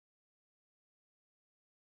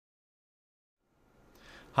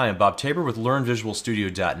Hi, I'm Bob Tabor with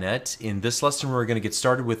LearnVisualStudio.net. In this lesson, we're going to get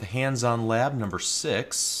started with hands-on lab number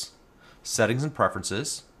 6, Settings and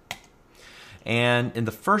Preferences. And in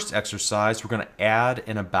the first exercise, we're going to add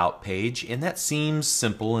an About page, and that seems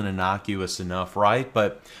simple and innocuous enough, right?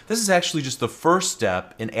 But this is actually just the first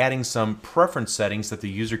step in adding some preference settings that the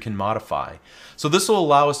user can modify. So this will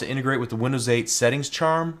allow us to integrate with the Windows 8 settings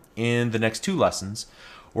charm in the next 2 lessons.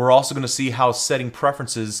 We're also going to see how setting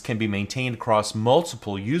preferences can be maintained across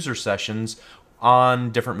multiple user sessions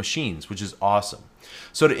on different machines, which is awesome.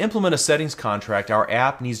 So to implement a settings contract, our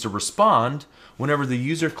app needs to respond whenever the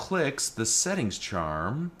user clicks the settings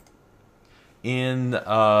charm in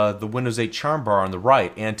the Windows 8 charm bar on the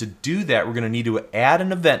right. And to do that, we're going to need to add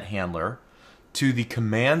an event handler to the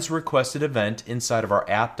commands requested event inside of our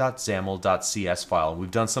app.xaml.cs file. We've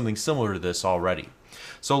done something similar to this already.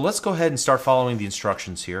 So let's go ahead and start following the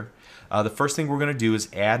instructions here. The first thing we're going to do is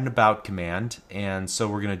add an about command, and so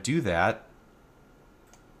we're going to do that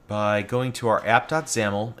by going to our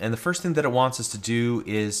app.xaml, and the first thing that it wants us to do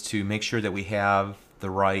is to make sure that we have the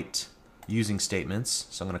right using statements.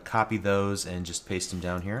 So I'm going to copy those and just paste them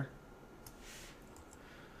down here.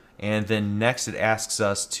 And then next it asks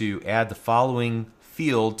us to add the following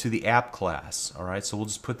field to the app class. All right, so we'll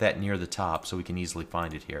just put that near the top so we can easily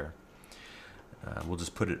find it here. We'll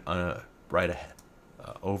just put it right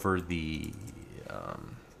over the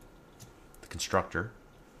constructor.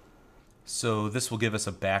 So this will give us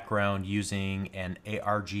a background using an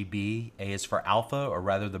ARGB. A is for alpha, or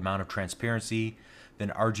rather the amount of transparency. Then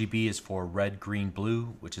RGB is for red, green,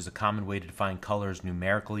 blue, which is a common way to define colors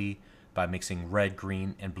numerically by mixing red,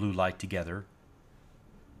 green, and blue light together.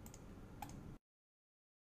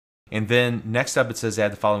 And then next up it says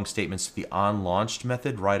add the following statements to the onLaunched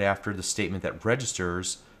method right after the statement that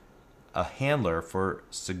registers a handler for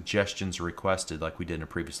suggestions requested, like we did in a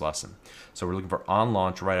previous lesson. So we're looking for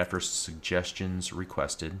onLaunch right after suggestions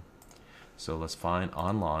requested. So let's find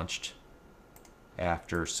onLaunched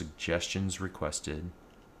after suggestions requested.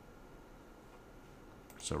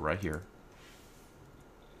 So right here.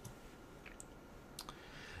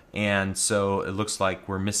 And so it looks like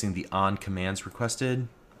we're missing the on commands requested.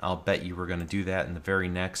 I'll bet you we're going to do that in the very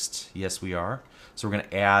next. Yes, we are. So we're going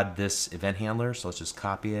to add this event handler. So let's just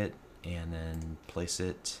copy it and then place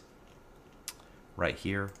it right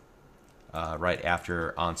here, right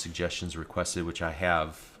after on suggestions requested, which I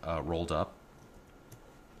have rolled up.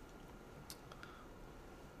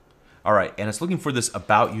 All right, and it's looking for this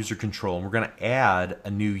about user control, and we're going to add a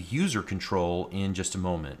new user control in just a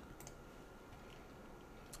moment.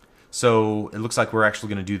 So it looks like we're actually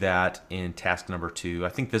going to do that in task number 2. I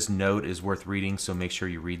think this note is worth reading, so make sure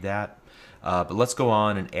you read that. But let's go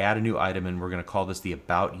on and add a new item, and we're going to call this the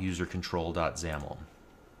about user control.xaml.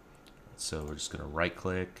 So we're just going to right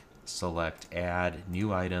click, select add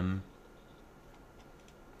new item.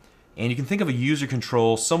 And you can think of a user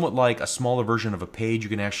control somewhat like a smaller version of a page. You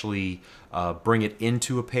can actually bring it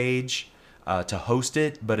into a page to host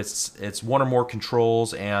it, but it's one or more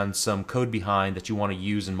controls and some code behind that you want to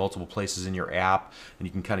use in multiple places in your app, and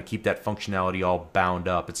you can kind of keep that functionality all bound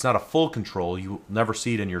up. It's not a full control, you'll never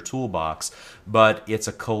see it in your toolbox, but it's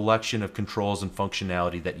a collection of controls and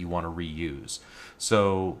functionality that you want to reuse.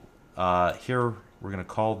 So here we're going to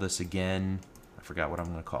call this again, I forgot what I'm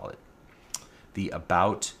going to call it, the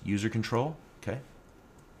about user control. Okay.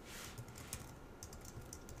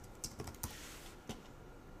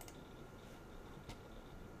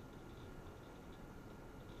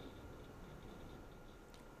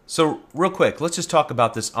 So real quick, let's just talk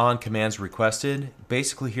about this on commands requested.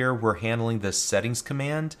 Basically here we're handling this settings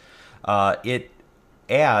command. It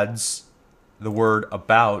adds the word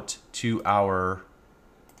about to our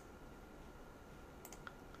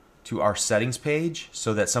settings page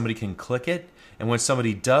so that somebody can click it. And when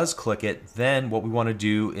somebody does click it, then what we want to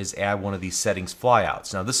do is add one of these settings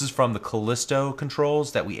flyouts. Now this is from the Callisto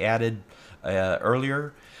controls that we added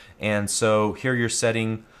earlier. And so here you're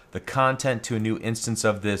setting the content to a new instance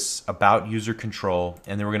of this about user control,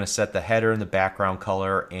 and then we're going to set the header and the background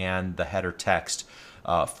color and the header text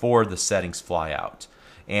for the settings flyout.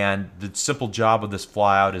 And the simple job of this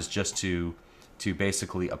flyout is just to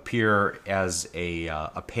basically appear as a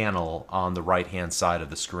panel on the right hand side of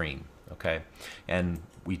the screen. Okay, and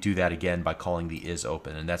we do that again by calling the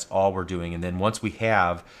isOpen, and that's all we're doing. And then once we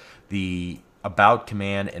have the about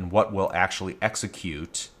command and what will actually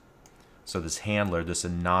execute, so this handler, this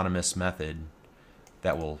anonymous method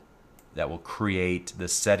that will create the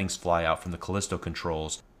settings flyout from the Callisto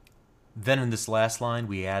controls. Then in this last line,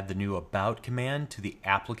 we add the new about command to the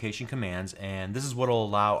application commands, and this is what will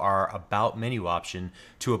allow our about menu option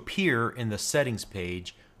to appear in the settings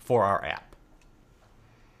page for our app.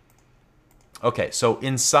 Okay, so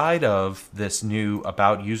inside of this new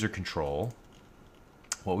About User Control,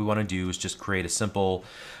 what we want to do is just create a simple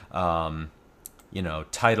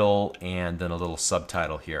title and then a little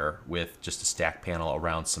subtitle here with just a stack panel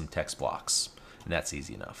around some text blocks. And that's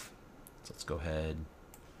easy enough. So let's go ahead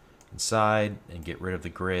inside and get rid of the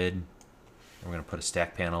grid. And we're going to put a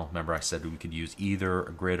stack panel. Remember I said we could use either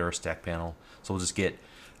a grid or a stack panel. So we'll just get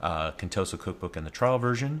Callisto Cookbook and the trial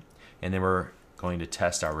version. And then we're going to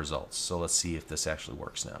test our results. So let's see if this actually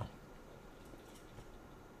works now.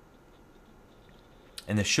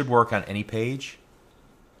 And this should work on any page.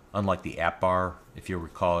 Unlike the app bar, if you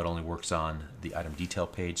recall, it only works on the item detail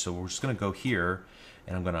page. So we're just going to go here,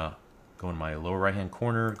 and I'm going to go in my lower right hand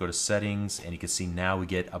corner, go to settings, and you can see now we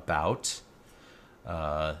get about.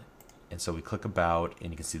 And so we click about, and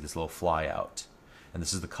you can see this little flyout. And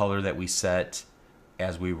this is the color that we set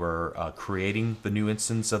as we were creating the new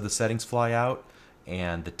instance of the settings flyout,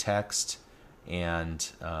 and the text. And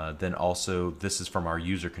then also this is from our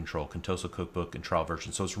user control, Callisto Cookbook and trial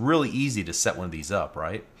version. So it's really easy to set one of these up,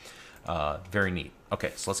 right? Very neat.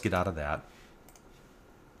 Okay, so let's get out of that.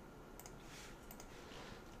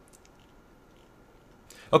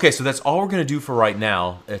 Okay, so that's all we're going to do for right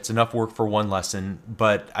now. It's enough work for one lesson,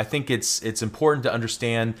 but I think it's important to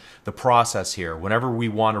understand the process here. Whenever we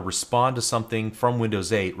want to respond to something from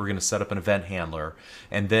Windows 8, we're going to set up an event handler,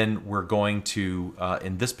 and then we're going to,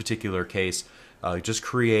 in this particular case, just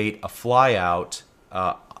create a flyout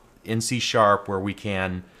in C# where we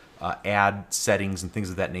can add settings and things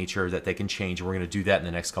of that nature that they can change, and we're going to do that in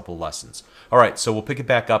the next couple of lessons. All right, so we'll pick it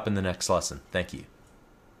back up in the next lesson. Thank you.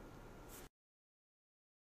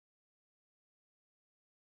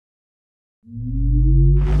 Mm-hmm.